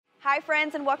Hi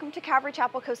friends, and welcome to Calvary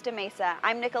Chapel, Costa Mesa.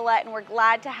 I'm Nicolette and we're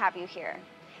glad to have you here.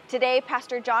 Today,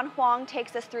 Pastor John Huang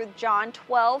takes us through John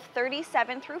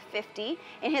 12:37 through 50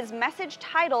 in his message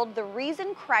titled, The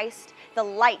Reason Christ, the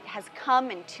Light, Has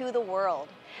Come Into the World.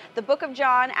 The book of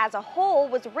John as a whole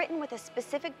was written with a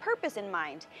specific purpose in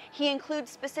mind. He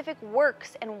includes specific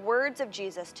works and words of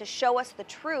Jesus to show us the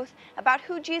truth about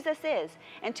who Jesus is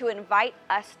and to invite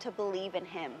us to believe in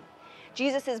him.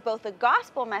 Jesus is both the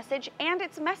gospel message and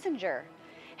its messenger.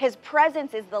 His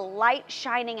presence is the light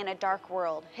shining in a dark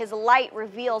world. His light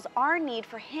reveals our need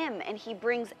for him, and he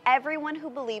brings everyone who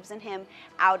believes in him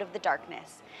out of the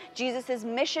darkness. Jesus'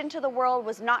 mission to the world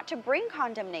was not to bring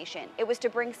condemnation, it was to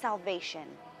bring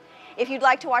salvation. If you'd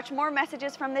like to watch more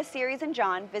messages from this series in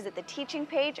John, visit the teaching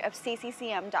page of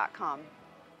cccm.com.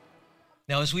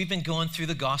 Now, as we've been going through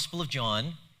the Gospel of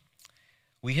John,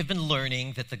 we have been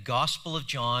learning that the Gospel of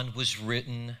John was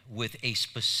written with a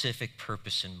specific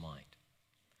purpose in mind.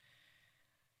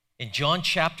 In John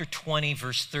chapter 20,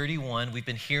 verse 31, we've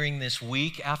been hearing this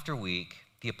week after week.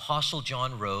 The Apostle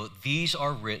John wrote, "These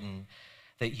are written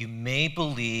that you may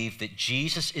believe that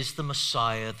Jesus is the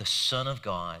Messiah, the Son of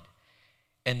God,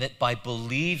 and that by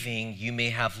believing you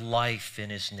may have life in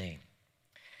his name."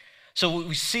 So what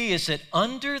we see is that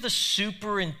under the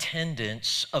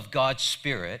superintendence of God's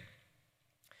Spirit,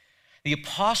 the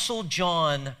Apostle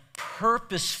John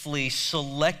purposefully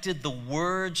selected the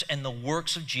words and the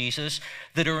works of Jesus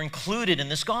that are included in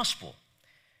this gospel.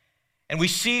 And we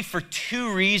see for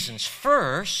two reasons.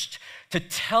 First, to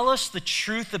tell us the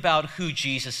truth about who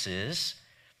Jesus is.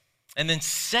 And then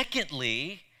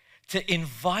secondly, to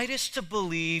invite us to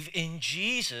believe in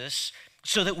Jesus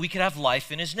so that we could have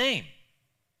life in his name.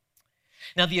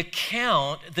 Now, the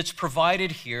account that's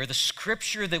provided here, the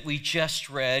scripture that we just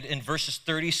read in verses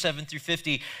 37 through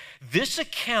 50, this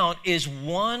account is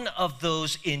one of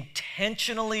those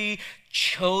intentionally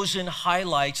chosen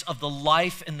highlights of the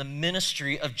life and the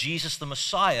ministry of Jesus the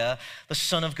Messiah, the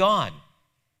Son of God.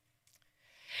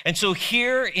 And so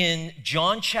here in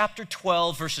John chapter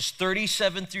 12, verses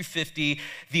 37 through 50,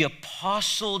 the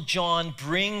Apostle John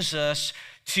brings us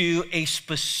to a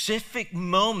specific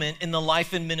moment in the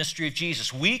life and ministry of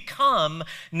Jesus. We come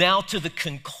now to the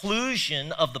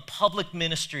conclusion of the public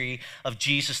ministry of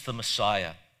Jesus the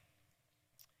Messiah.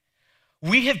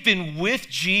 We have been with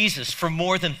Jesus for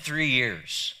more than 3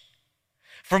 years.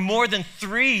 For more than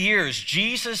 3 years,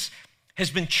 Jesus has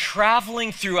been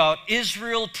traveling throughout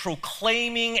Israel,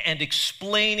 proclaiming and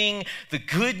explaining the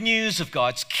good news of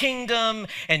God's kingdom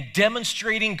and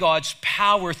demonstrating God's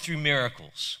power through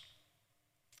miracles.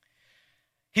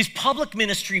 His public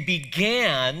ministry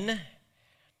began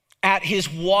at his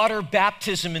water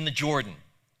baptism in the Jordan.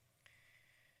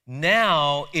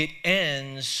 Now it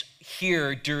ends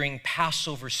here during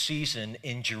Passover season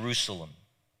in Jerusalem.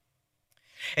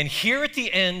 And here at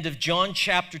the end of John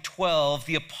chapter 12,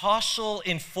 the apostle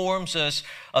informs us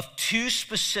of two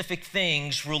specific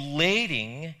things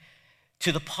relating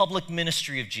to the public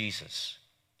ministry of Jesus.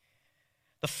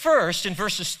 The first, in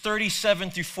verses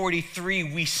 37 through 43,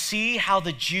 we see how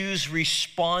the Jews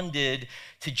responded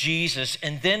to Jesus.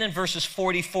 And then in verses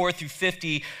 44 through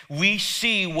 50, we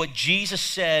see what Jesus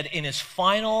said in his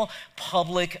final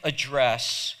public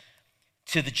address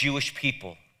to the Jewish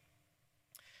people.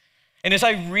 And as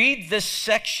I read this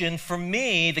section, for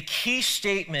me, the key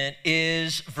statement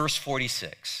is verse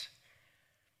 46.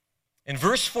 In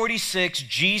verse 46,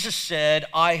 Jesus said,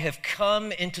 "I have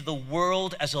come into the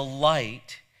world as a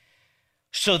light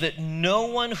so that no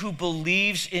one who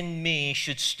believes in me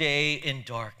should stay in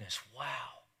darkness."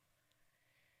 Wow.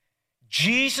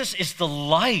 Jesus is the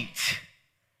light.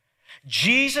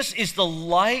 Jesus is the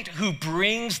light who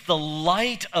brings the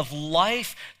light of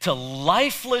life to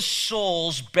lifeless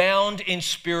souls bound in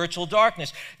spiritual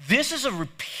darkness. This is a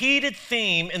repeated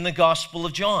theme in the Gospel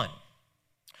of John.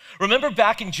 Remember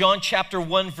back in John chapter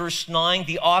 1, verse 9,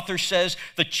 the author says,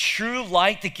 the true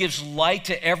light that gives light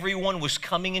to everyone was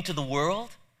coming into the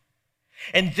world.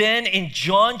 And then in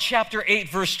John chapter 8,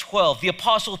 verse 12, the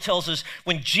apostle tells us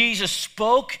when Jesus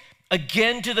spoke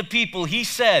again to the people, he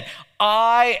said,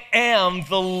 "I am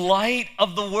the light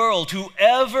of the world.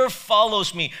 Whoever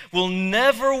follows me will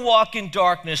never walk in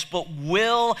darkness, but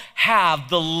will have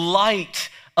the light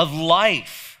of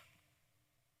life."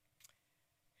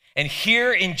 And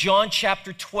here in John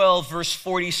chapter 12, verse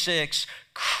 46,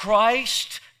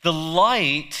 Christ, the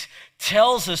light,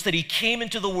 tells us that he came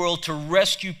into the world to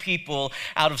rescue people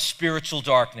out of spiritual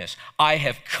darkness. "I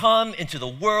have come into the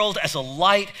world as a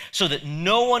light so that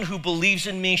no one who believes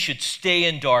in me should stay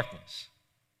in darkness."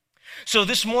 So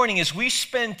this morning, as we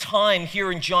spend time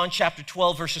here in John chapter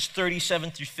 12, verses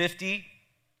 37 through 50,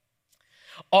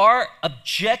 Our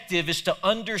objective is to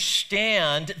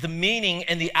understand the meaning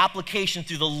and the application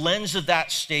through the lens of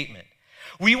that statement.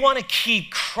 We want to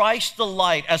keep Christ the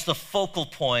light as the focal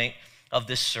point of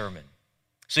this sermon.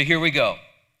 So here we go.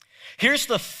 Here's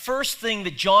the first thing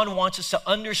that John wants us to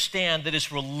understand that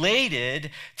is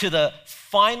related to the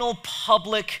final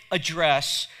public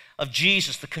address of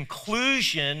Jesus, the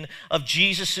conclusion of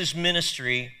Jesus'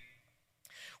 ministry.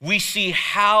 We see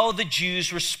how the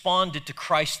Jews responded to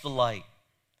Christ the light.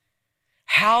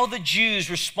 How the Jews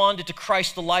responded to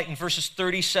Christ the light in verses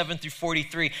 37 through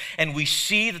 43. And we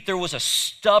see that there was a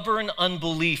stubborn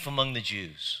unbelief among the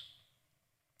Jews.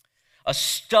 A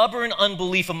stubborn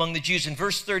unbelief among the Jews. In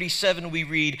verse 37, we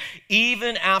read,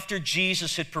 even after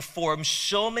Jesus had performed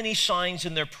so many signs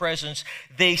in their presence,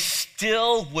 they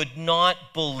still would not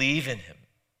believe in him.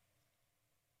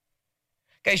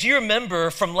 Guys, you remember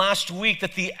from last week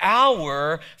that the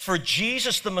hour for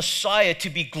Jesus the Messiah to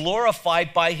be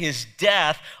glorified by his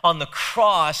death on the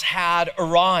cross had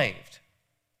arrived.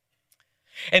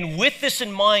 And with this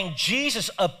in mind, Jesus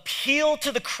appealed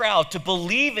to the crowd to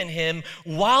believe in him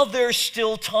while there's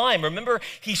still time. Remember,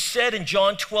 he said in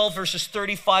John 12, verses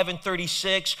 35 and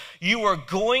 36, you are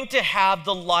going to have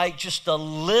the light just a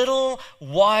little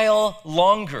while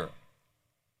longer.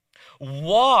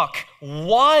 Walk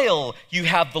while you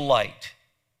have the light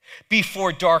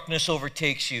before darkness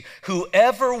overtakes you.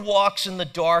 Whoever walks in the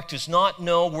dark does not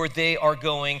know where they are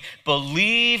going.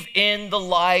 Believe in the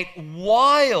light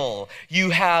while you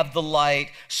have the light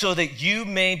so that you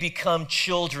may become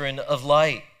children of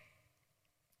light.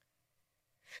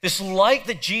 This light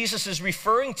that Jesus is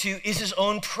referring to is his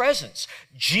own presence.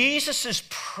 Jesus'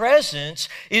 presence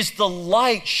is the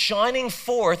light shining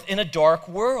forth in a dark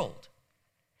world.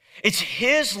 It's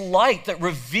his light that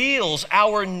reveals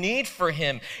our need for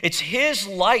him. It's his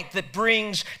light that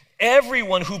brings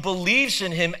everyone who believes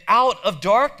in him out of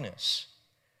darkness.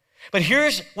 But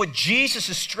here's what Jesus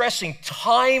is stressing.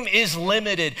 Time is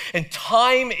limited and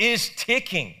time is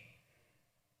ticking.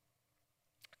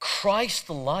 Christ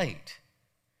the light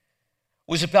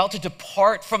was about to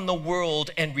depart from the world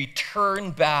and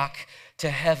return back to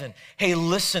heaven. Hey,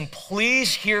 listen,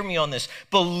 please hear me on this.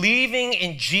 Believing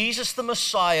in Jesus the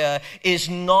Messiah is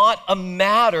not a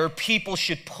matter people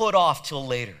should put off till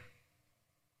later.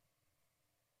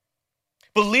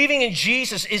 Believing in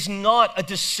Jesus is not a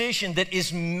decision that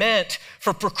is meant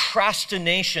for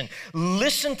procrastination.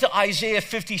 Listen to Isaiah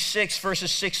 56,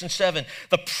 verses 6 and 7.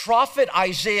 The prophet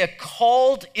Isaiah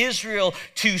called Israel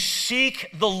to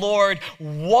seek the Lord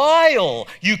while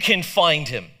you can find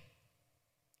him.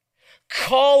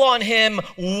 Call on him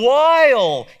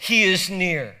while he is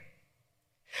near.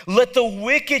 Let the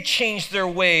wicked change their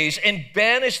ways and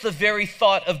banish the very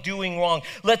thought of doing wrong.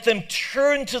 Let them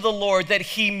turn to the Lord that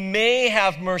he may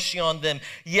have mercy on them.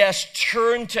 Yes,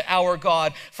 turn to our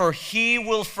God, for he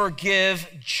will forgive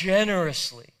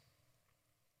generously.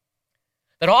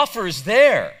 That offer is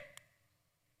there,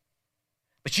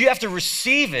 but you have to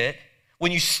receive it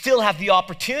when you still have the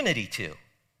opportunity to.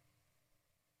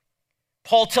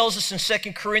 Paul tells us in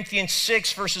 2 Corinthians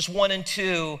 6, verses 1 and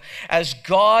 2, as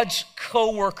God's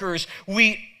co-workers,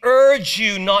 we urge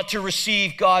you not to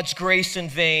receive God's grace in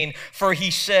vain, for he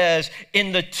says,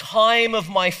 in the time of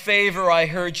my favor I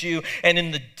heard you, and in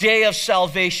the day of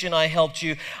salvation I helped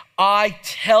you. I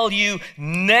tell you,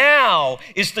 now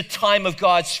is the time of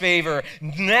God's favor.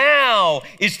 Now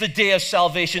is the day of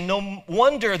salvation. No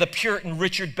wonder the Puritan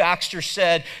Richard Baxter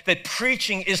said that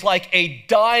preaching is like a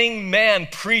dying man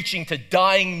preaching to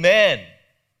dying men.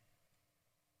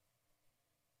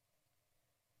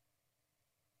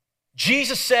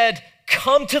 Jesus said,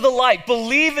 come to the light,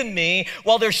 believe in me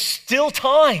while there's still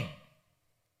time.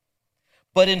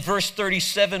 But in verse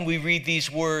 37, we read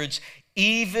these words,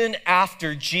 even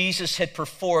after Jesus had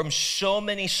performed so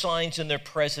many signs in their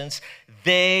presence,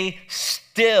 they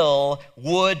still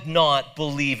would not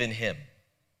believe in him.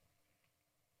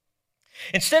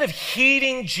 Instead of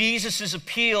heeding Jesus'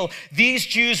 appeal, these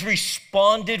Jews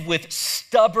responded with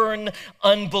stubborn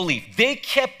unbelief. They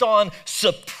kept on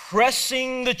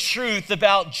suppressing the truth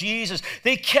about Jesus.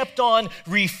 They kept on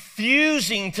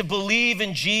refusing to believe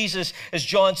in Jesus. As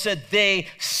John said, they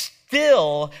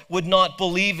still would not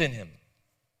believe in him.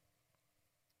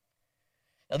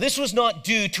 Now, this was not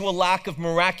due to a lack of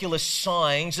miraculous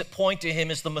signs that point to him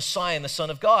as the Messiah and the Son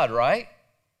of God, right?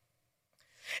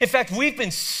 In fact, we've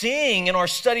been seeing in our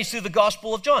studies through the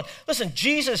Gospel of John, listen,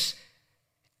 Jesus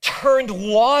turned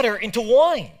water into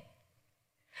wine.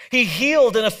 He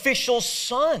healed an official's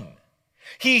son.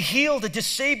 He healed a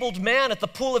disabled man at the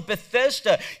pool of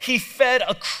Bethesda. He fed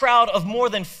a crowd of more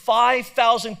than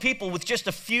 5,000 people with just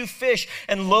a few fish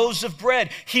and loaves of bread.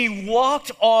 He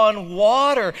walked on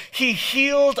water. He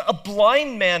healed a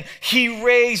blind man. He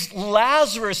raised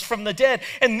Lazarus from the dead.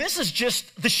 And this is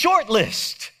just the short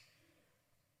list.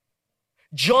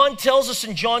 John tells us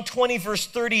in John 20, verse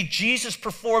 30, Jesus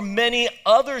performed many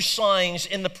other signs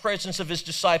in the presence of his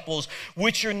disciples,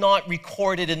 which are not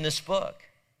recorded in this book.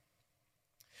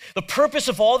 The purpose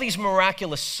of all these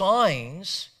miraculous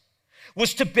signs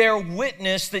was to bear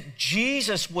witness that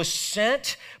Jesus was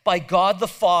sent by God the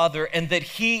Father and that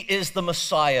he is the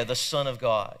Messiah, the Son of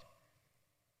God.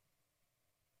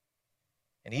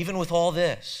 And even with all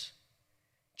this,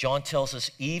 John tells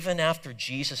us even after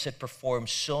Jesus had performed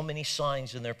so many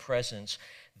signs in their presence,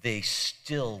 they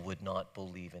still would not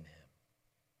believe in him.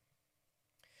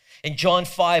 In John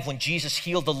 5, when Jesus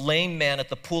healed the lame man at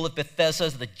the pool of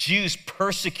Bethesda, the Jews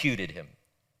persecuted him.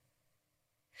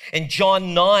 In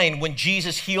John 9, when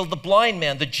Jesus healed the blind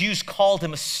man, the Jews called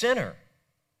him a sinner.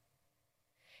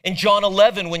 In John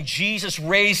 11, when Jesus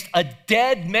raised a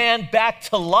dead man back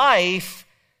to life,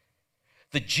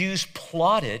 the Jews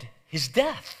plotted his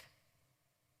death.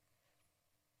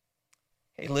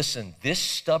 Hey, listen, this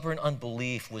stubborn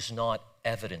unbelief was not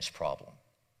evidence problem.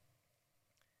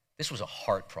 This was a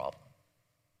heart problem.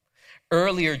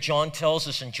 Earlier, John tells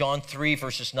us in John 3,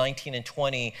 verses 19 and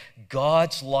 20,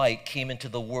 God's light came into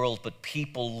the world, but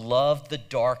people loved the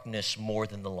darkness more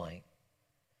than the light,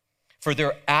 for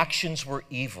their actions were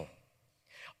evil.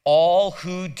 All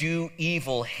who do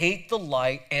evil hate the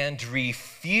light and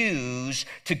refuse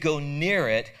to go near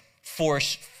it, for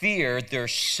fear their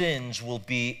sins will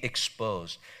be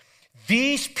exposed.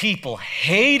 These people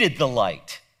hated the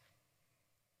light.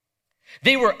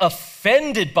 They were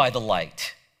offended by the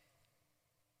light.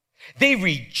 They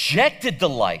rejected the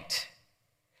light,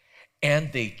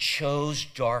 and they chose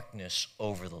darkness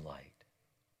over the light.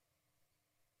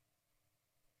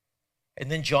 And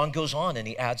then John goes on and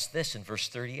he adds this in verse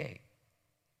 38.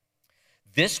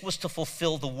 This was to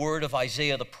fulfill the word of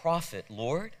Isaiah the prophet,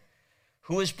 Lord,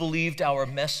 who has believed our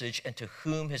message, and to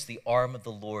whom has the arm of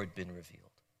the Lord been revealed?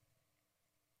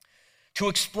 To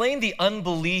explain the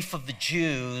unbelief of the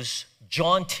Jews,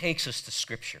 John takes us to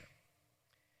Scripture.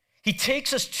 He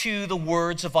takes us to the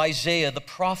words of Isaiah the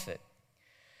prophet.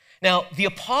 Now, the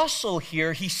apostle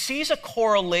here, he sees a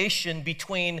correlation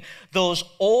between those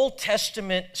Old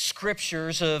Testament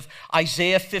scriptures of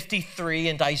Isaiah 53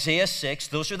 and Isaiah 6.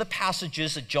 Those are the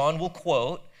passages that John will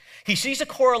quote. He sees a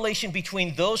correlation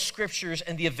between those scriptures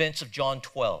and the events of John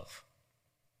 12.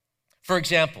 For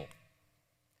example,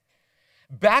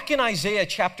 back in Isaiah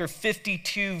chapter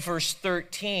 52, verse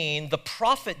 13, the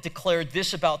prophet declared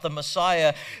this about the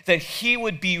Messiah, that he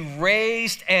would be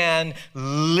raised and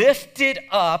lifted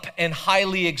up and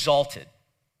highly exalted.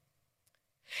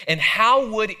 And how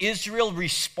would Israel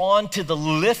respond to the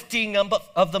lifting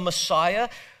of the Messiah?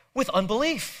 With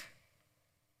unbelief.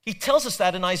 He tells us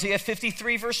that in Isaiah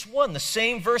 53, verse 1, the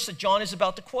same verse that John is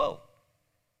about to quote.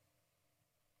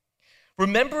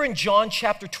 Remember in John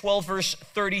chapter 12, verse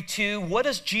 32, what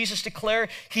does Jesus declare?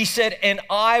 He said, and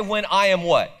I, when I am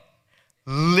what?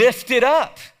 Lifted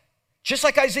up. Just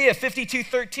like Isaiah 52,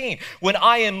 13. When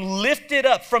I am lifted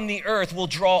up from the earth, will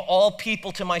draw all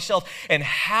people to myself. And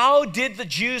how did the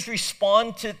Jews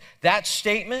respond to that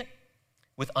statement?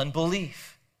 With unbelief.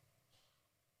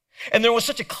 And there was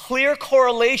such a clear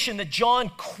correlation that John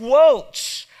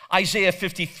quotes Isaiah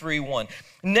 53, 1.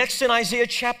 Next in Isaiah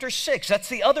chapter 6, that's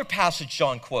the other passage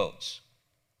John quotes.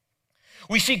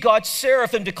 We see God's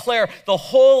seraphim declare, the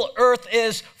whole earth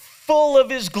is full of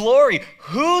his glory.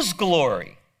 Whose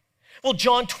glory? Well,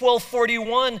 John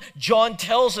 12:41, John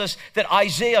tells us that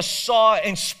Isaiah saw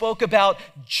and spoke about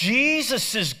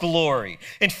Jesus' glory.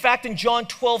 In fact, in John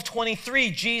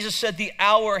 12:23, Jesus said, the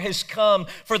hour has come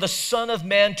for the Son of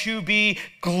Man to be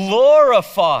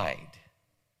glorified.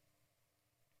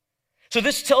 So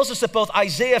this tells us that both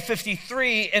Isaiah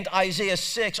 53 and Isaiah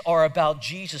 6 are about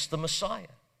Jesus, the Messiah.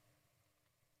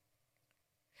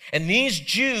 And these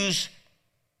Jews,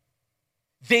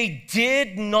 they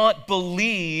did not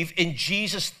believe in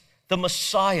Jesus, the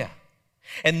Messiah.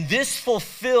 And this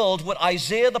fulfilled what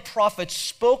Isaiah the prophet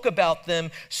spoke about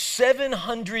them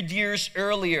 700 years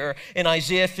earlier in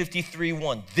Isaiah 53,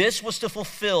 1. This was to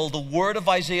fulfill the word of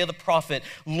Isaiah the prophet,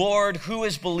 Lord, who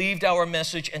has believed our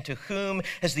message, and to whom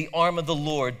has the arm of the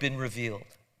Lord been revealed?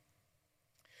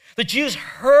 The Jews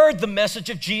heard the message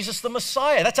of Jesus the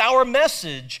Messiah. That's our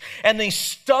message. And they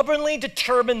stubbornly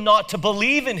determined not to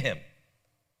believe in him.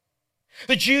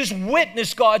 The Jews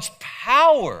witnessed God's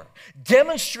power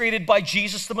demonstrated by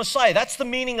Jesus the Messiah. That's the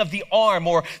meaning of the arm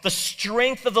or the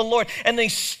strength of the Lord. And they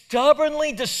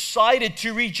stubbornly decided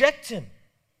to reject him.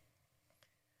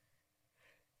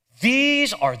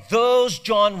 These are those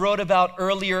John wrote about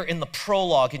earlier in the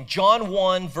prologue. In John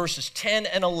 1, verses 10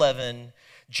 and 11,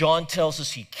 John tells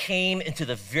us he came into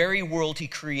the very world he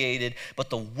created, but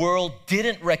the world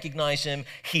didn't recognize him.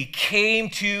 He came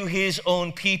to his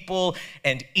own people,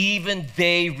 and even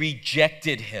they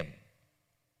rejected him.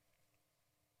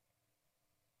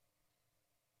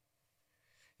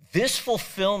 This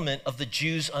fulfillment of the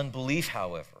Jews' unbelief,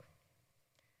 however,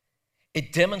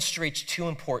 it demonstrates two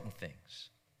important things.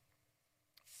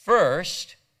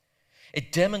 First,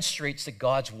 it demonstrates that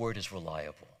God's word is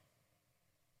reliable.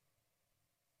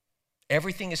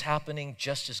 Everything is happening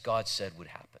just as God said would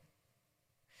happen.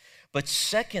 But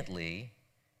secondly,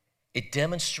 it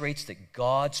demonstrates that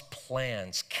God's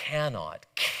plans cannot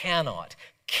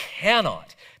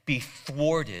be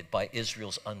thwarted by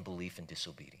Israel's unbelief and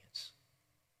disobedience.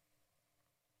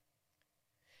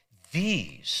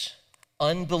 These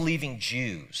unbelieving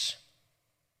Jews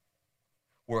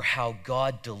were how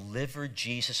God delivered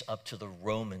Jesus up to the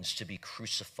Romans to be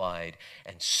crucified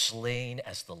and slain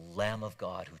as the Lamb of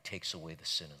God who takes away the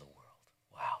sin of the world.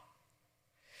 Wow.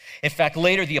 In fact,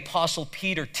 later the Apostle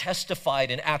Peter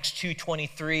testified in Acts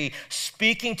 2:23,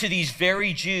 speaking to these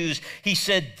very Jews, he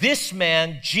said, "This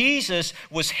man, Jesus,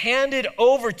 was handed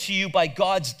over to you by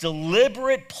God's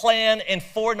deliberate plan and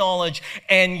foreknowledge,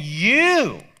 and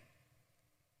you,"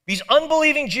 these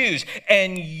unbelieving Jews,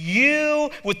 "and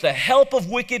you, with the help of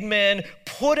wicked men,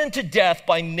 put him to death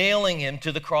by nailing him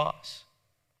to the cross."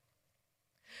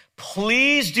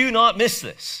 Please do not miss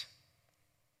this.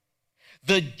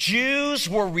 The Jews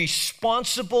were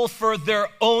responsible for their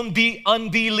own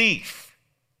unbelief.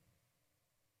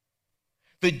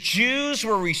 The Jews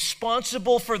were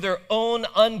responsible for their own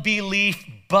unbelief,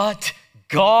 but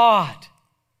God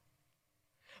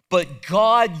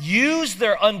used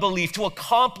their unbelief to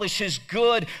accomplish his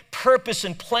good purpose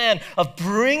and plan of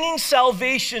bringing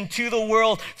salvation to the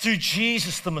world through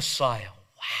Jesus the Messiah.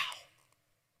 Wow.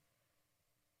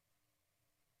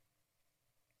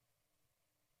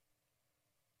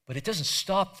 But it doesn't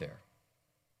stop there,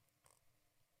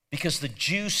 because the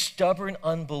Jews' stubborn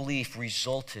unbelief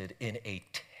resulted in a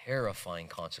terrifying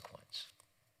consequence.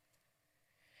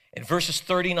 In verses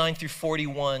 39 through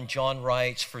 41, John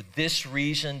writes, "For this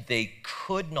reason they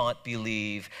could not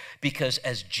believe, because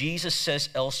as Jesus says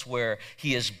elsewhere,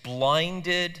 he is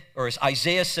blinded," or as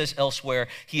Isaiah says elsewhere,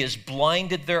 "he has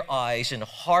blinded their eyes and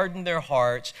hardened their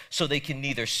hearts, so they can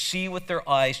neither see with their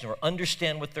eyes nor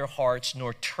understand with their hearts,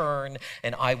 nor turn,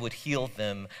 and I would heal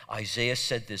them." Isaiah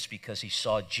said this because he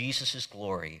saw Jesus'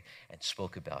 glory and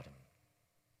spoke about him.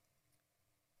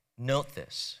 Note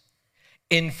this.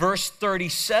 In verse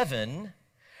 37,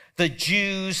 the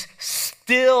Jews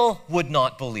still would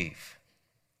not believe.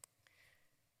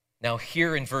 Now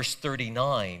here in verse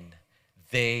 39,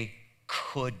 they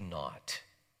could not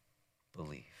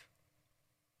believe.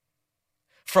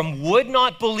 From would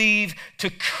not believe to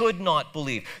could not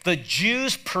believe. The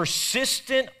Jews'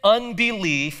 persistent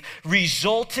unbelief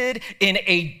resulted in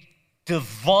a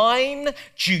divine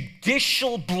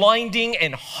judicial blinding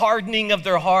and hardening of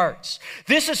their hearts.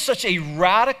 This is such a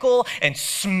radical and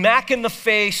smack in the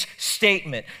face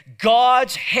statement.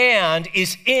 God's hand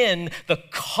is in the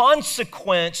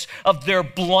consequence of their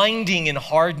blinding and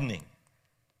hardening.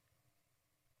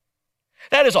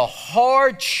 That is a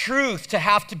hard truth to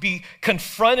have to be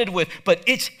confronted with, but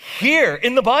it's here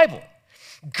in the Bible.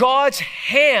 God's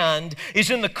hand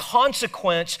is in the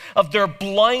consequence of their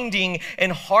blinding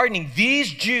and hardening.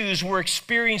 These Jews were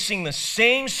experiencing the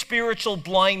same spiritual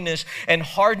blindness and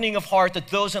hardening of heart that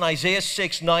those in Isaiah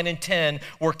 6, 9, and 10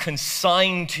 were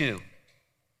consigned to.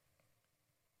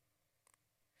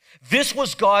 This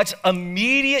was God's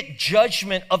immediate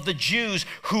judgment of the Jews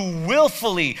who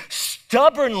willfully,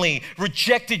 stubbornly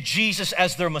rejected Jesus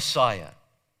as their Messiah.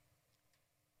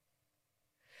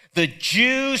 The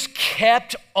Jews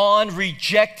kept on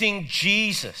rejecting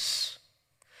Jesus,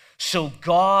 so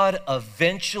God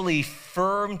eventually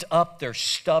firmed up their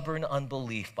stubborn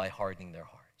unbelief by hardening their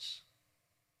hearts.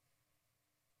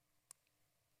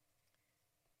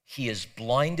 He has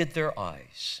blinded their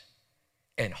eyes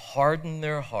and hardened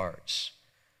their hearts,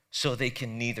 so they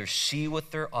can neither see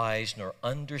with their eyes nor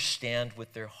understand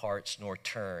with their hearts nor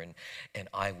turn, and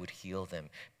I would heal them.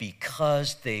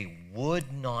 Because they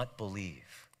would not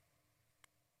believe,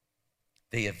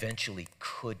 they eventually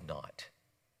could not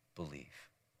believe.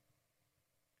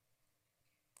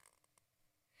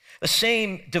 The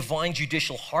same divine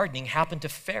judicial hardening happened to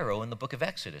Pharaoh in the book of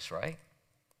Exodus, right?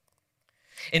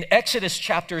 In Exodus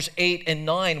chapters 8 and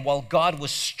 9, while God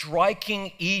was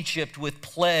striking Egypt with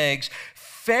plagues,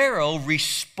 Pharaoh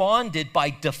responded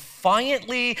by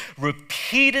defiantly,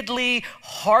 repeatedly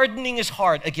hardening his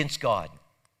heart against God.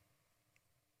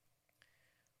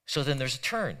 So then there's a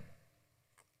turn.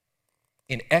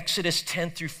 In Exodus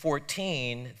 10 through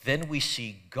 14, then we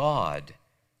see God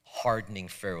hardening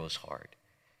Pharaoh's heart.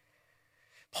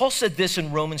 Paul said this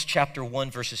in Romans chapter 1,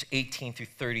 verses 18 through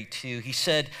 32. He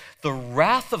said, "The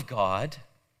wrath of God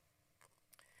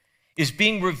is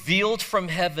being revealed from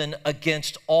heaven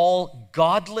against all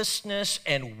godlessness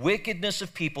and wickedness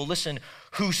of people," listen,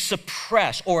 "who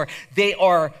suppress," or they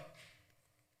are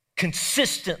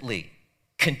consistently,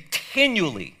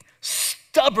 continually,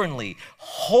 stubbornly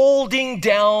holding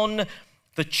down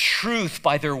the truth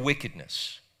by their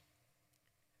wickedness.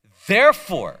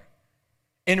 Therefore,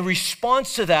 in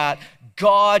response to that,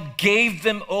 God gave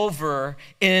them over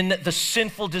in the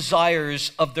sinful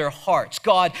desires of their hearts.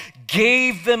 God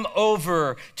gave them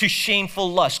over to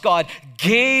shameful lust. God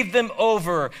gave them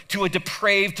over to a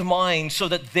depraved mind so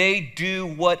that they do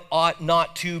what ought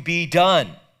not to be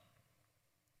done.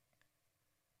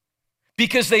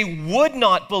 Because they would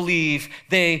not believe,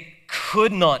 they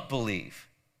could not believe.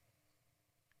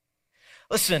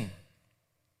 Listen,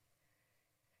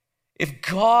 if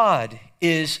God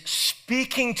is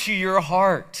speaking to your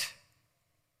heart,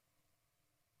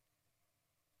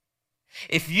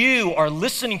 if you are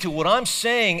listening to what I'm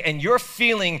saying and you're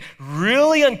feeling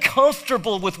really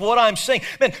uncomfortable with what I'm saying,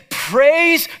 man,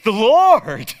 praise the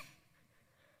Lord.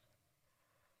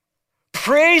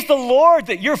 Praise the Lord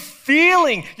that you're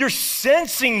feeling, you're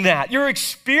sensing that, you're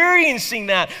experiencing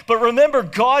that. But remember,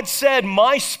 God said,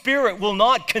 "My spirit will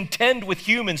not contend with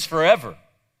humans forever."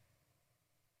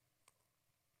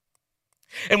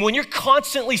 And when you're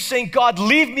constantly saying, "God,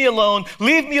 leave me alone,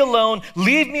 leave me alone,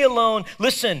 leave me alone,"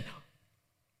 listen,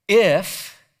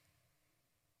 if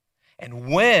and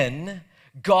when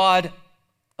God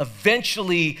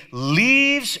eventually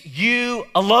leaves you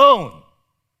alone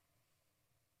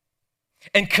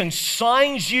and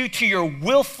consigns you to your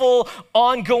willful,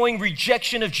 ongoing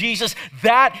rejection of Jesus,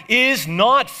 that is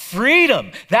not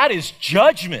freedom. That is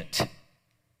judgment.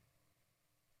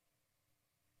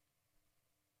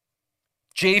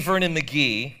 J. Vernon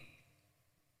McGee,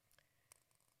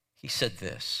 he said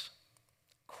this,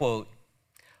 quote,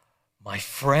 "My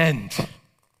friend,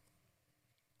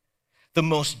 the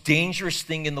most dangerous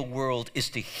thing in the world is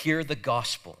to hear the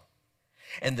gospel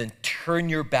and then turn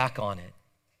your back on it.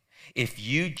 If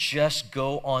you just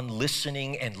go on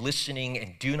listening and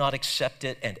do not accept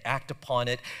it and act upon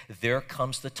it, there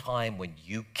comes the time when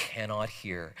you cannot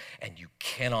hear and you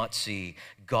cannot see.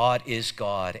 God is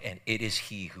God, and it is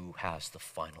He who has the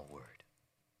final word."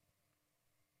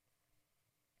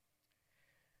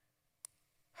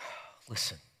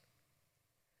 Listen,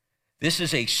 this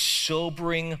is a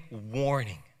sobering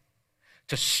warning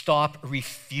to stop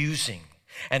refusing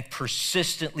and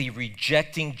persistently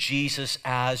rejecting Jesus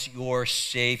as your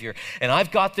Savior. And I've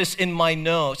got this in my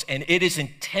notes, and it is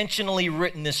intentionally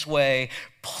written this way.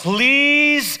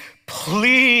 Please,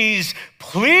 please,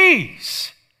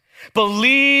 please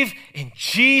believe in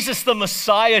Jesus the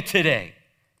Messiah today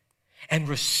and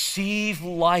receive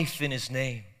life in His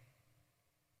name.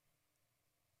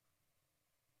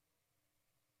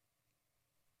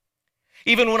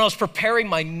 Even when I was preparing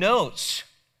my notes,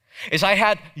 as I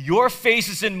had your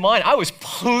faces in mind, I was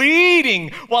pleading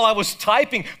while I was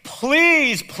typing,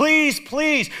 please, please,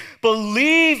 please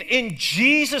believe in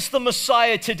Jesus the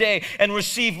Messiah today and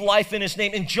receive life in His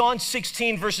name. In John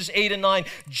 16, verses 8 and 9,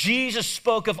 Jesus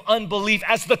spoke of unbelief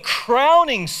as the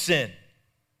crowning sin.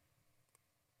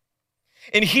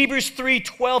 In Hebrews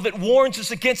 3:12, it warns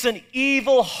us against an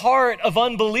evil heart of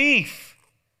unbelief.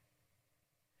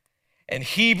 And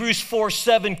Hebrews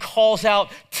 4:7 calls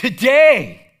out,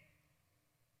 today,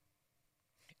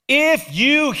 if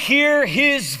you hear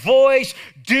His voice,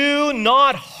 do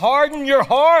not harden your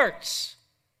hearts.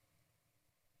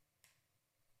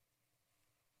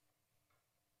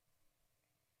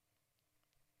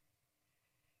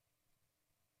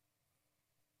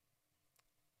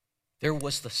 There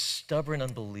was the stubborn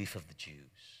unbelief of the Jews.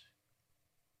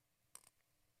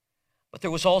 But there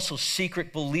was also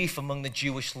secret belief among the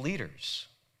Jewish leaders.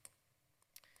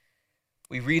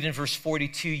 We read in verse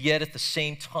 42, yet at the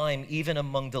same time, even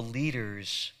among the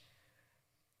leaders,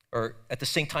 or at the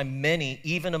same time, many,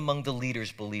 even among the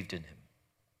leaders, believed in Him.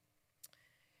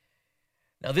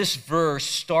 Now, this verse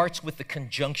starts with the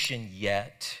conjunction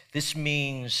yet. This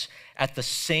means at the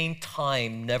same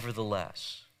time,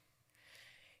 nevertheless.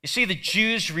 You see, the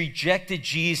Jews rejected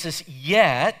Jesus,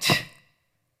 yet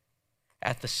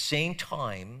at the same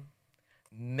time,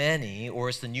 many, or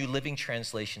as the New Living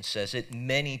Translation says it,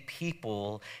 many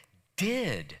people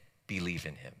did believe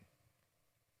in him.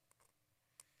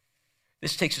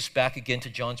 This takes us back again to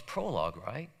John's prologue,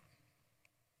 right?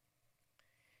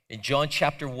 In John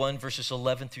chapter 1, verses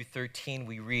 11 through 13,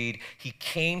 we read, "He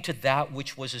came to that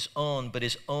which was his own, but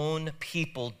his own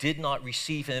people did not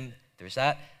receive him." There's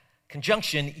that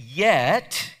conjunction,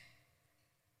 "yet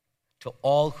to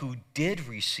all who did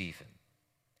receive him,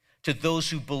 to those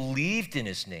who believed in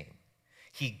his name,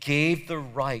 he gave the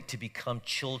right to become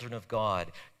children of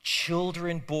God,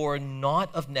 children born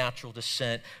not of natural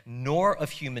descent, nor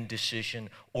of human decision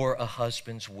or a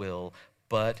husband's will,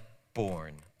 but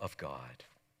born of God."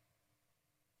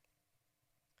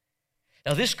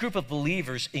 Now, this group of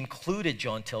believers included,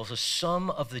 John tells us,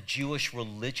 some of the Jewish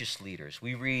religious leaders.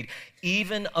 We read,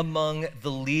 even among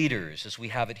the leaders, as we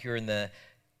have it here in the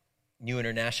New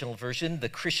International Version. The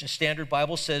Christian Standard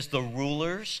Bible says the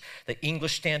rulers. The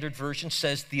English Standard Version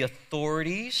says the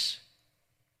authorities.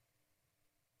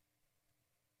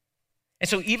 And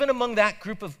so even among that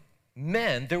group of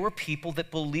men, there were people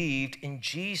that believed in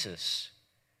Jesus.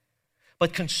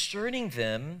 But concerning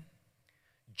them,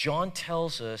 John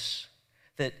tells us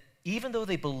that even though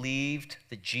they believed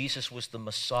that Jesus was the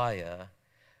Messiah,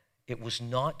 it was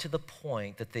not to the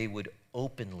point that they would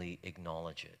openly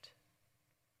acknowledge it.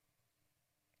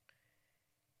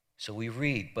 So we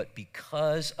read, "But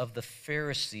because of the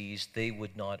Pharisees, they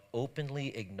would not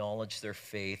openly acknowledge their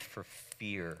faith for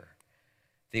fear.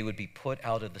 They would be put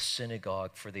out of the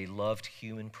synagogue, for they loved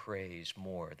human praise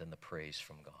more than the praise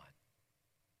from God."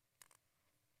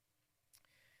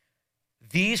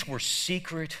 These were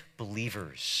secret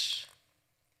believers,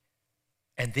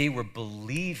 and they were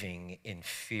believing in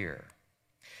fear.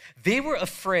 They were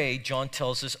afraid, John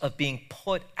tells us, of being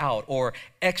put out or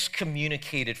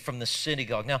excommunicated from the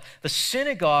synagogue. Now, the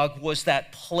synagogue was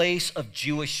that place of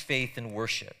Jewish faith and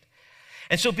worship.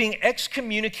 And so being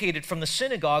excommunicated from the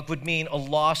synagogue would mean a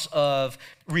loss of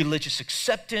religious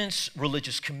acceptance,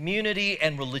 religious community,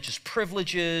 and religious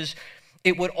privileges.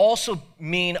 It would also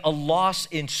mean a loss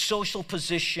in social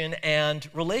position and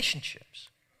relationships.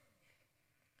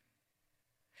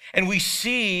 And we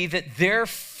see that their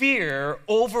fear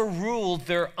overruled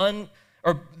their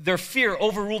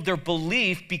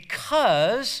belief,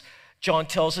 because John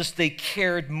tells us they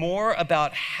cared more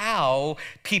about how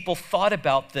people thought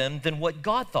about them than what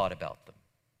God thought about them.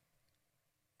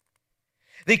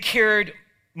 They cared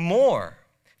more.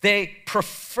 They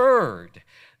preferred.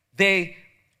 They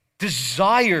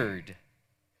desired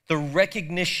the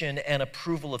recognition and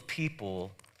approval of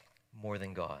people more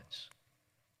than God's.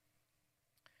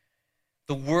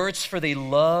 The words "for they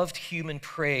loved human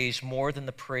praise more than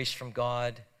the praise from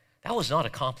God," that was not a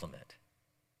compliment.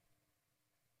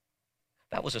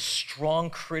 That was a strong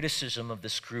criticism of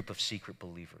this group of secret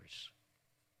believers.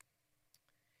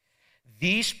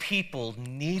 These people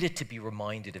needed to be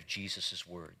reminded of Jesus'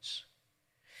 words.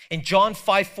 In John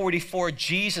 5:44,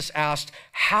 Jesus asked,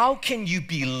 "How can you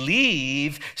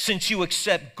believe since you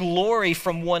accept glory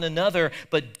from one another,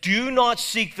 but do not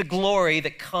seek the glory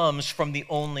that comes from the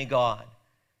only God?"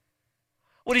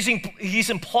 What he's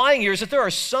implying here is that there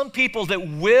are some people that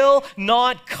will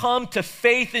not come to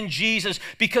faith in Jesus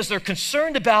because they're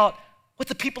concerned about what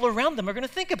the people around them are going to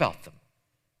think about them.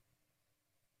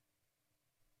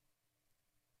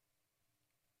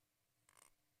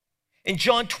 In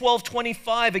John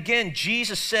 12:25, again,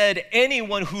 Jesus said,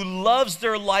 "Anyone who loves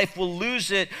their life will lose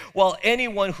it, while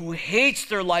anyone who hates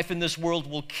their life in this world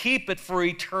will keep it for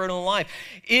eternal life."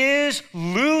 Is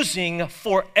losing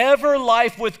forever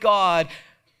life with God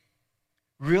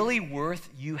really worth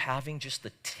you having just the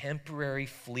temporary,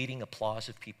 fleeting applause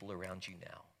of people around you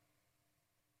now?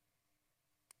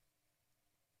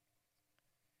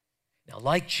 Now,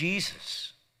 like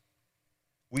Jesus,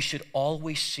 we should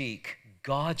always seek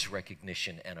God's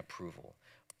recognition and approval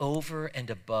over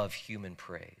and above human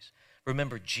praise.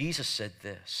 Remember, Jesus said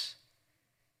this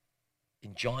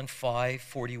in John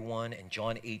 5:41 and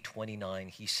John 8:29.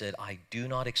 He said, "I do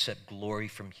not accept glory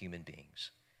from human beings.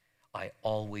 I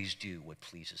always do what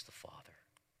pleases the Father."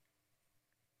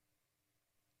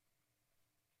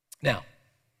 Now,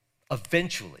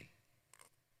 eventually,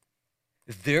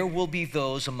 there will be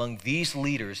those among these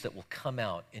leaders that will come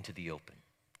out into the open.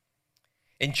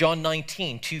 In John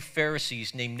 19, two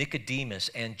Pharisees named Nicodemus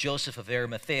and Joseph of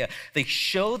Arimathea, they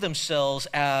show themselves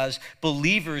as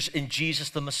believers in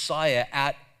Jesus the Messiah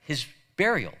at his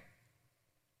burial.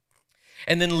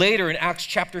 And then later in Acts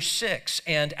chapter 6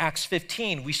 and Acts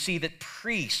 15, we see that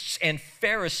priests and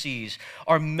Pharisees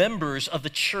are members of the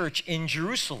church in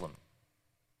Jerusalem.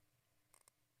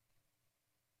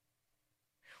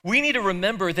 We need to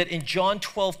remember that in John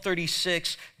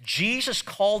 12:36, Jesus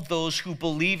called those who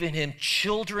believe in him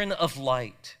children of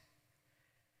light.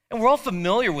 And we're all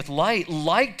familiar with light.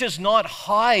 Light does not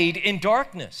hide in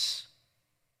darkness.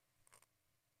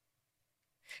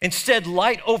 Instead,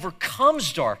 light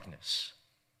overcomes darkness.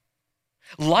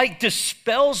 Light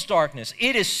dispels darkness.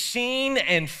 It is seen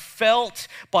and felt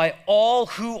by all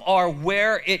who are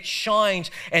where it shines.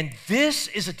 And this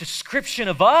is a description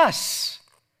of us.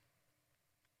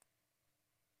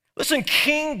 Listen,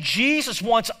 King Jesus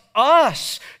wants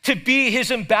us to be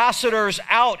his ambassadors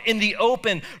out in the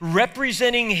open,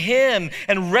 representing him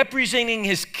and representing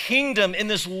his kingdom in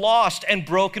this lost and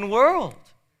broken world.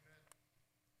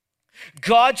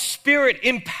 God's Spirit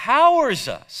empowers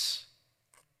us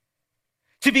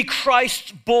to be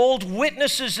Christ's bold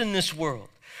witnesses in this world.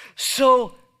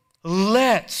 So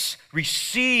let's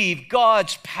receive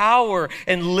God's power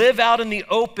and live out in the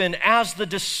open as the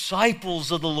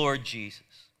disciples of the Lord Jesus.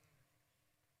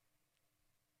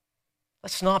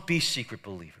 Let's not be secret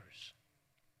believers,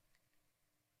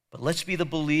 but let's be the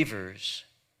believers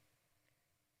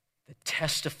that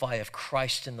testify of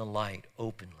Christ in the light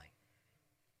openly.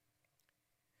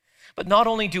 But not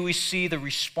only do we see the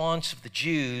response of the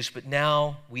Jews, but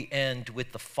now we end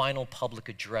with the final public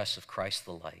address of Christ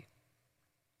the light.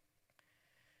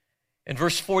 In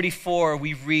verse 44,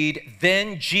 we read,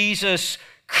 "Then Jesus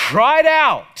cried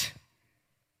out."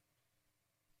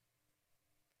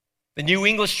 The New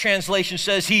English translation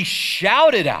says he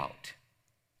shouted out.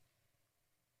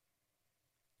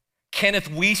 Kenneth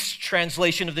Wuest's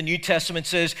translation of the New Testament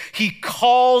says he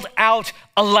called out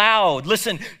aloud.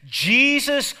 Listen,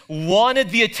 Jesus wanted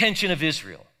the attention of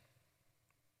Israel.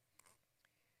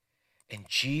 And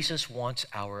Jesus wants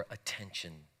our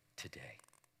attention today.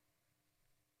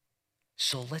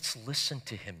 So let's listen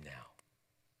to him now.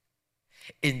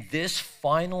 In this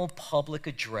final public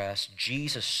address,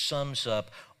 Jesus sums up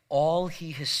all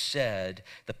he has said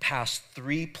the past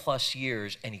 3+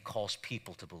 years, and he calls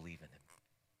people to believe in him.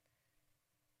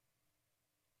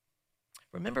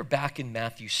 Remember back in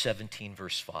Matthew 17,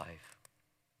 verse 5.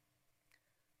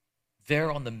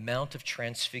 There on the Mount of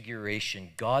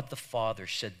Transfiguration, God the Father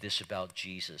said this about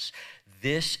Jesus: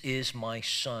 "This is my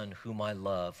Son whom I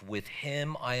love. With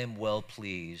him I am well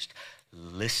pleased.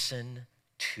 Listen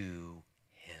to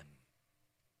him."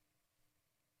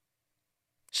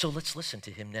 So let's listen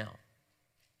to him now.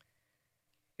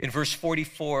 In verse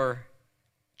 44,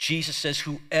 Jesus says,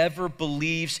 "Whoever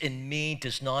believes in me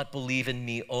does not believe in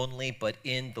me only, but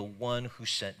in the one who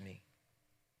sent me."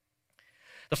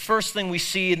 The first thing we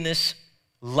see in this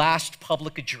last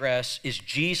public address is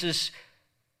Jesus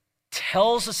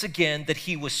tells us again that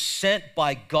he was sent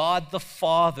by God the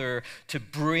Father to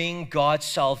bring God's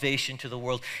salvation to the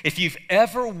world. If you've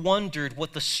ever wondered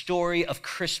what the story of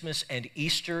Christmas and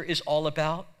Easter is all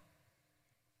about,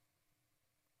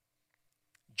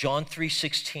 John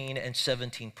 3:16 and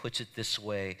 17 puts it this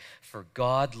way: "For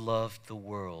God loved the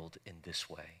world in this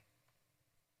way.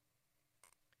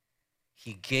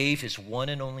 He gave his one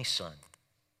and only Son,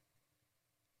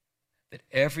 that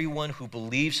everyone who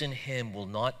believes in him will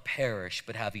not perish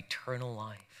but have eternal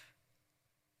life.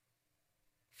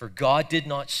 For God did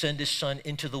not send his Son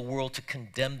into the world to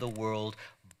condemn the world,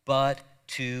 but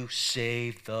to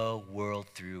save the world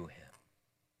through him."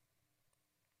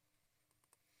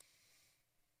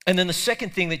 And then the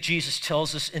second thing that Jesus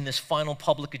tells us in this final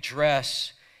public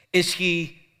address is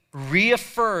he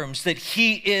reaffirms that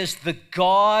he is the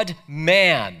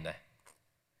God-man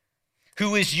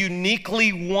who is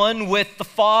uniquely one with the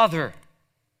Father.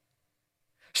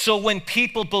 So when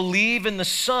people believe in the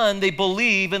Son, they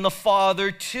believe in the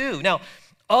Father too. Now,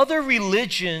 other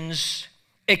religions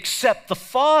accept the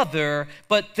Father,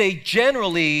 but they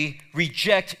generally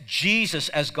reject Jesus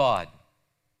as God.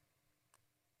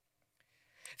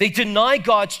 They deny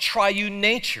God's triune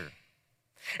nature,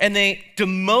 and they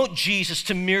demote Jesus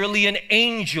to merely an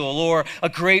angel or a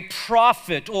great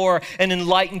prophet or an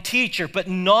enlightened teacher, but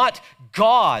not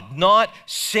God, not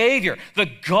Savior. The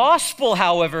gospel,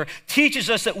 however,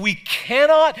 teaches us that we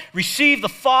cannot receive the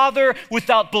Father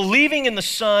without believing in the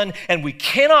Son, and we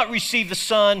cannot receive the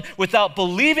Son without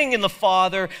believing in the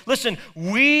Father. Listen,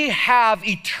 we have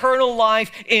eternal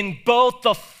life in both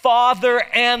the Father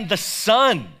and the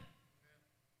Son.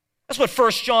 That's what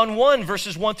 1 John 1,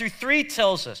 verses 1 through 3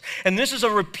 tells us. And this is a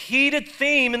repeated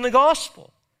theme in the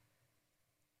gospel.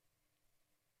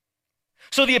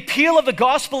 So the appeal of the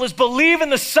gospel is believe in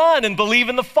the Son and believe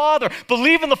in the Father.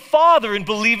 Believe in the Father and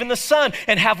believe in the Son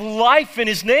and have life in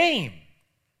his name.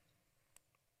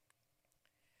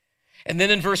 And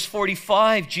then in verse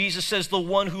 45, Jesus says, the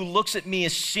one who looks at me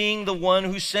is seeing the one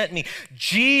who sent me.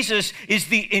 Jesus is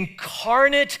the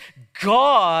incarnate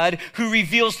God who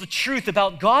reveals the truth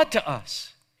about God to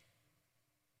us.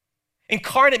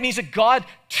 Incarnate means that God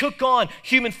took on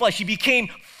human flesh. He became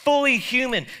fully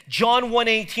human. John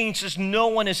 1:18 says, no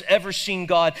one has ever seen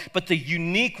God, but the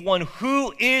unique one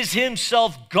who is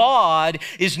himself God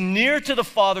is near to the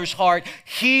Father's heart.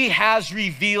 He has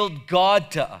revealed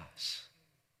God to us.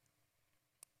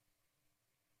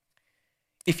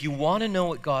 If you want to know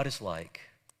what God is like,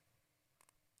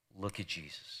 look at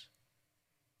Jesus.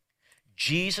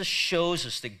 Jesus shows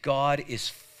us that God is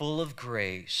full of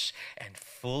grace and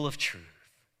full of truth.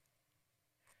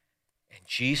 And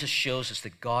Jesus shows us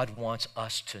that God wants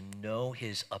us to know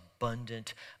his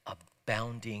abundant,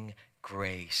 abounding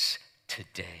grace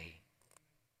today.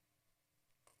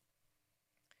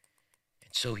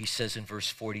 And so he says in verse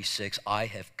 46, I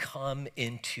have come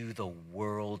into the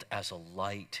world as a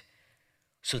light,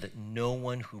 so that no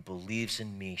one who believes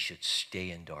in me should stay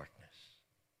in darkness.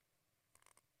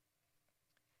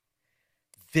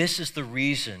 This is the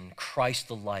reason Christ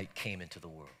the light came into the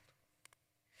world.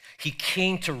 He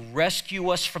came to rescue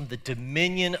us from the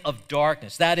dominion of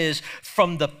darkness. That is,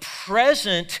 from the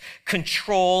present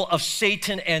control of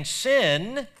Satan and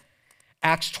sin,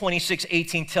 Acts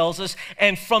 26:18 tells us,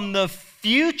 and from the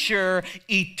future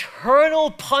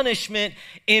eternal punishment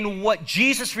in what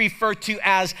Jesus referred to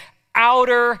as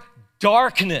outer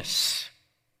darkness.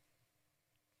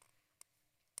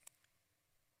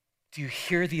 Do you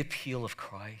hear the appeal of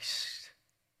Christ?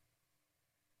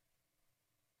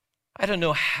 I don't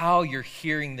know how you're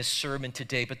hearing this sermon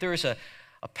today, but there is a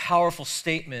powerful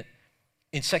statement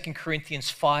in 2 Corinthians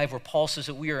 5 where Paul says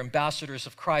that we are ambassadors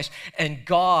of Christ, and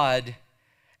God,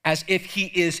 as if he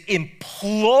is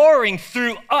imploring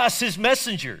through us, his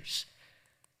messengers.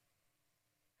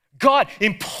 God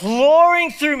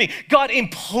imploring through me, God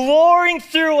imploring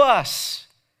through us,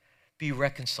 be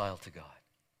reconciled to God.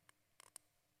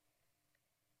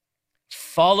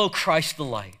 Follow Christ the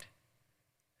light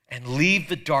and leave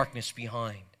the darkness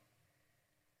behind.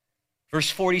 Verse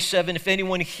 47, if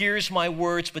anyone hears my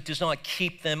words but does not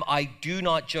keep them, I do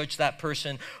not judge that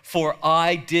person, for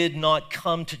I did not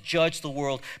come to judge the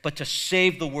world, but to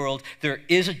save the world. There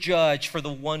is a judge for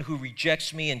the one who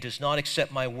rejects me and does not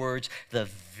accept my words. The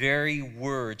very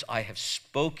words I have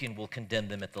spoken will condemn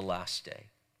them at the last day.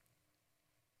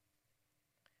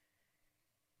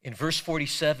 In verse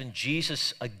 47,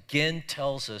 Jesus again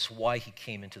tells us why he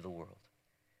came into the world.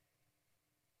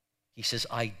 He says,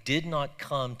 I did not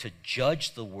come to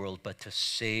judge the world, but to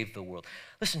save the world.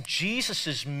 Listen,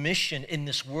 Jesus' mission in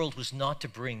this world was not to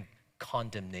bring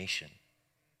condemnation.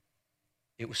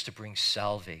 It was to bring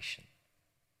salvation.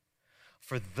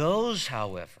 For those,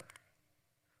 however,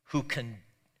 who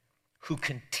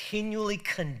continually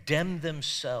condemn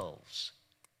themselves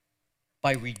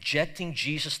by rejecting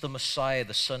Jesus the Messiah,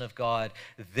 the Son of God,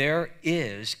 there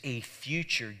is a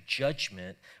future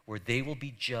judgment where they will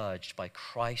be judged by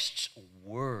Christ's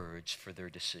words for their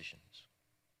decisions.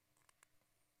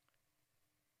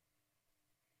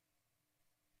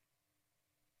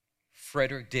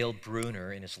 Frederick Dale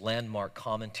Bruner, in his landmark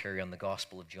commentary on the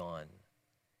Gospel of John,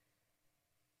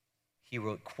 he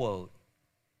wrote, quote,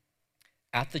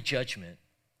 at the judgment,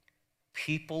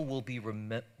 people will be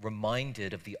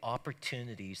reminded of the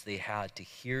opportunities they had to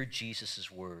hear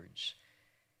Jesus' words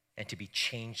and to be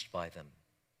changed by them.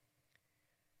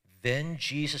 Then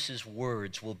Jesus'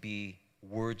 words will be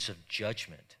words of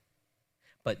judgment.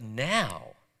 But now,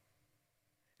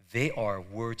 they are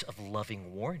words of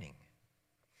loving warning.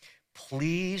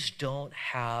 Please don't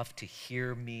have to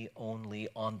hear me only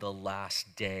on the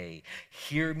last day.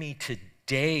 Hear me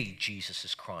today, Jesus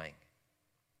is crying.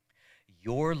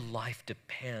 Your life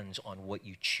depends on what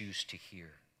you choose to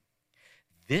hear.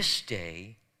 This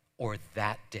day or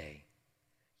that day,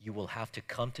 you will have to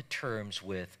come to terms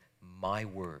with my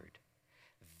word.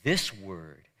 This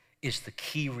word is the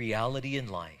key reality in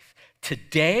life.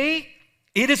 Today,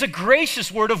 it is a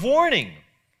gracious word of warning.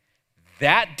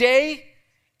 That day,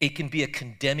 it can be a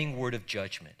condemning word of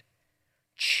judgment.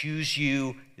 Choose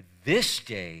you this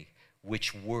day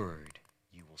which word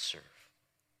you will serve.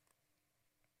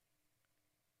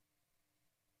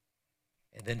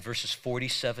 And then verses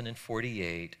 47 and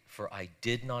 48, for I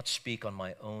did not speak on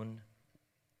my own,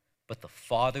 but the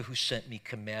Father who sent me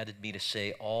commanded me to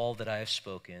say all that I have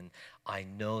spoken. I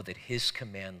know that his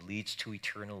command leads to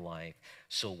eternal life,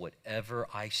 so whatever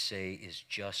I say is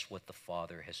just what the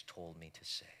Father has told me to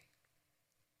say.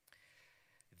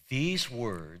 These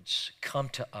words come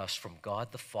to us from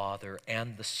God the Father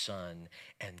and the Son,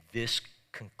 and this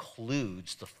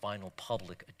concludes the final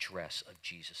public address of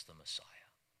Jesus the Messiah.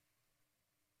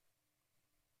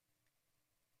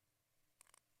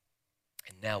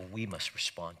 And now we must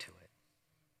respond to it.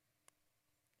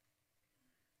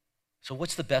 So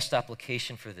what's the best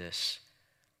application for this?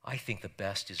 I think the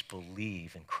best is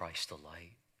believe in Christ the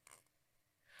light.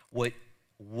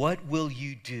 What will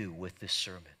you do with this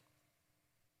sermon?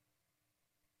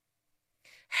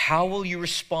 How will you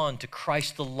respond to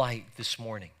Christ the light this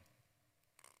morning?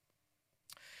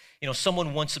 You know,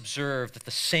 someone once observed that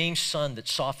the same sun that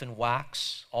softened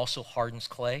wax also hardens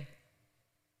clay.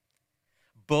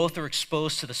 Both are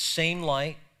exposed to the same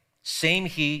light, same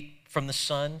heat from the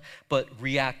sun, but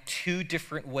react two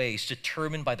different ways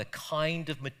determined by the kind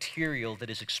of material that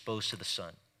is exposed to the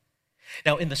sun.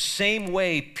 Now, in the same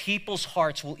way, people's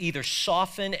hearts will either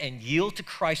soften and yield to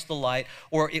Christ the light,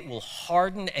 or it will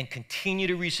harden and continue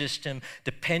to resist him,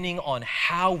 depending on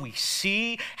how we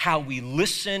see, how we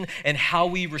listen, and how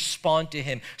we respond to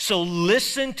him. So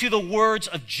listen to the words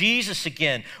of Jesus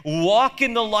again. Walk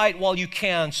in the light while you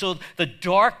can, so the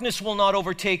darkness will not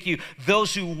overtake you.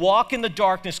 Those who walk in the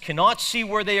darkness cannot see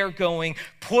where they are going.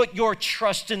 Put your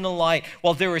trust in the light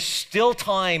while there is still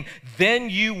time. Then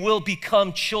you will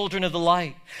become children of the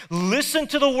light. Listen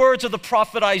to the words of the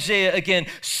prophet Isaiah again.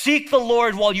 Seek the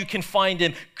Lord while you can find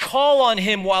him. Call on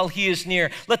him while he is near.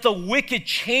 Let the wicked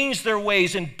change their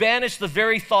ways and banish the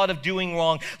very thought of doing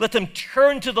wrong. Let them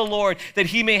turn to the Lord that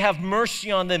he may have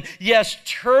mercy on them. Yes,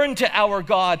 turn to our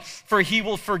God, for he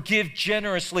will forgive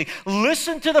generously.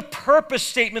 Listen to the purpose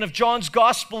statement of John's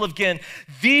gospel again.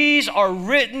 These are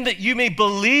written that you may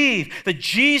believe that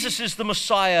Jesus is the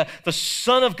Messiah, the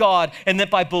Son of God, and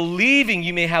that by believing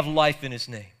you may have life in his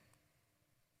name.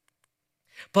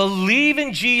 Believe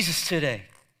in Jesus today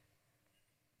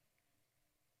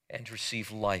and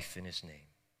receive life in his name.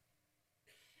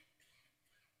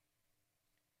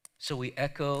 So we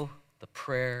echo the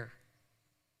prayer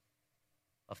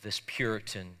of this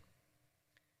Puritan.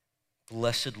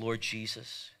 Blessed Lord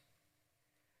Jesus,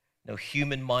 no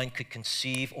human mind could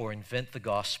conceive or invent the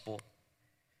gospel.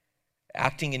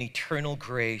 Acting in eternal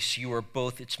grace, you are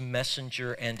both its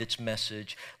messenger and its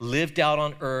message, lived out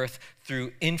on earth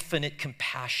through infinite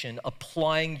compassion,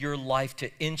 applying your life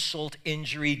to insult,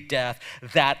 injury, death,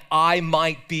 that I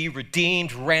might be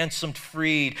redeemed, ransomed,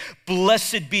 freed.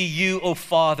 Blessed be you, O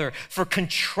Father, for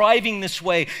contriving this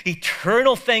way.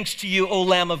 Eternal thanks to you, O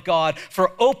Lamb of God,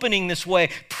 for opening this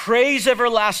way. Praise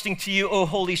everlasting to you, O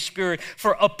Holy Spirit,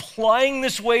 for applying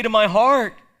this way to my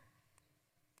heart.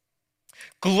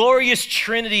 Glorious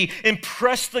Trinity,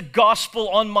 impress the gospel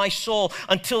on my soul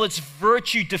until its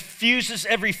virtue diffuses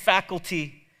every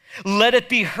faculty. Let it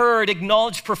be heard,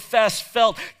 acknowledged, professed,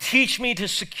 felt. Teach me to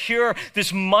secure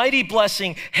this mighty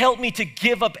blessing. Help me to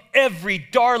give up every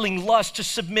darling lust, to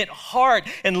submit heart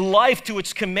and life to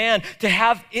its command, to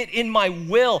have it in my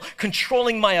will,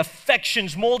 controlling my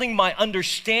affections, molding my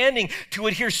understanding, to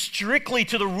adhere strictly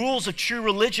to the rules of true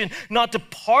religion, not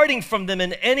departing from them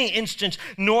in any instance,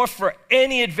 nor for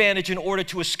any advantage in order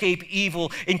to escape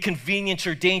evil, inconvenience,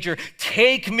 or danger.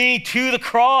 Take me to the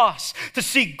cross to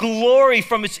seek glory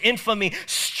from its infamy.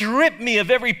 Strip me of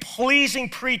every pleasing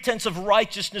pretense of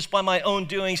righteousness by my own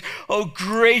doings. Oh,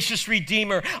 gracious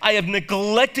Redeemer, I have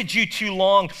neglected you too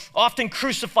long, often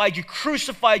crucified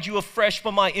you afresh by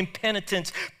my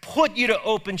impenitence, put you to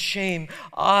open shame.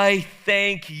 I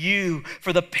thank you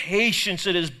for the patience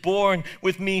that has borne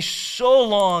with me so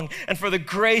long, and for the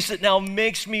grace that now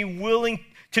makes me willing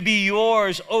to be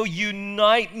yours. Oh,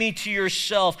 unite me to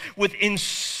yourself with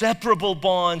inseparable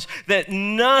bonds, that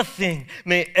nothing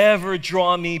may ever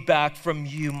draw me back from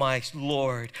you, my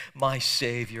Lord, my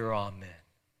Savior. Amen.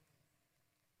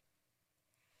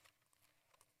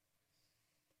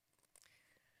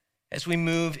 As we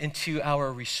move into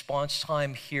our response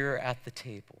time here at the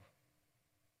table,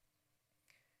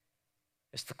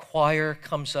 as the choir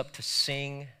comes up to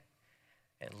sing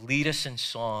and lead us in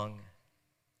song,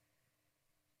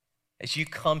 as you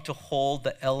come to hold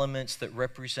the elements that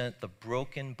represent the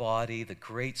broken body, the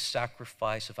great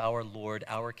sacrifice of our Lord,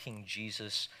 our King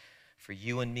Jesus, for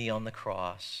you and me on the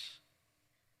cross,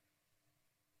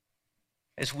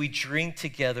 as we drink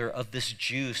together of this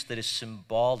juice that is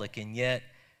symbolic and yet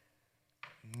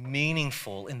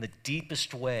meaningful in the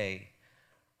deepest way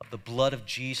of the blood of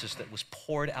Jesus that was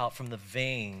poured out from the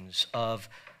veins of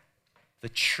the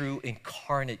true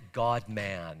incarnate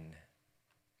God-man,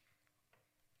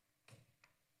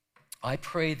 I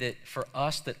pray that for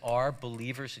us that are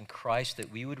believers in Christ,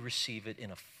 that we would receive it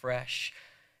in a fresh,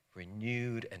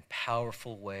 renewed, and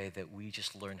powerful way, that we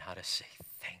just learn how to say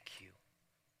thank you.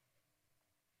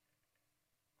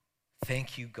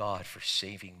 Thank you, God, for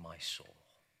saving my soul.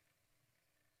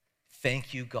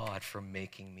 Thank you, God, for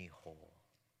making me whole.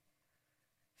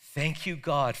 Thank you,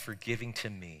 God, for giving to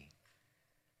me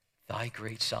thy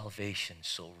great salvation,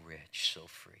 so rich, so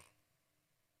free.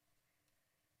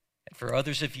 And for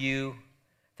others of you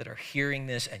that are hearing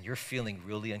this and you're feeling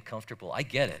really uncomfortable, I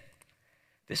get it.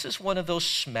 This is one of those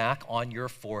smack on your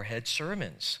forehead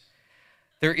sermons.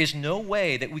 There is no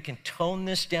way that we can tone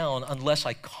this down unless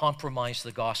I compromise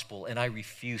the gospel, and I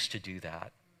refuse to do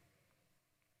that.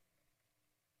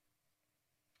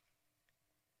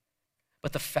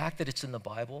 But the fact that it's in the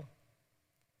Bible,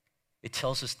 it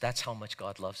tells us that's how much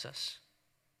God loves us.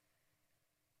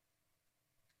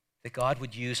 That God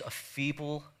would use a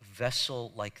feeble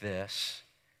vessel like this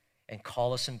and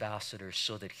call us ambassadors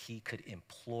so that he could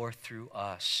implore through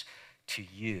us to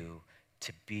you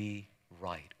to be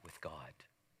right with God.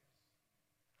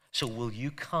 So will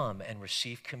you come and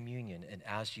receive communion, and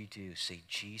as you do, say,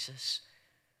 Jesus,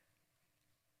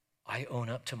 I own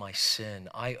up to my sin.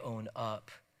 I own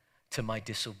up to my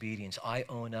disobedience. I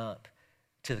own up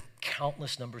to the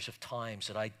countless numbers of times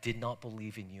that I did not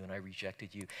believe in you and I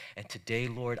rejected you. And today,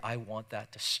 Lord, I want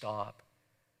that to stop.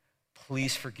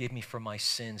 Please forgive me for my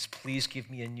sins. Please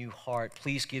give me a new heart.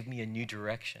 Please give me a new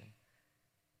direction.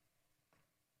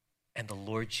 And the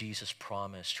Lord Jesus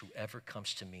promised, whoever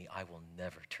comes to me, I will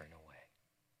never turn away.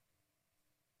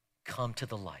 Come to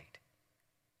the light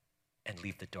and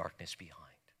leave the darkness behind.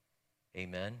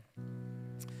 Amen.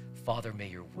 Father, may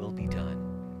your will be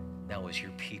done now as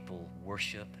your people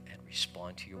worship and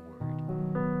respond to your word.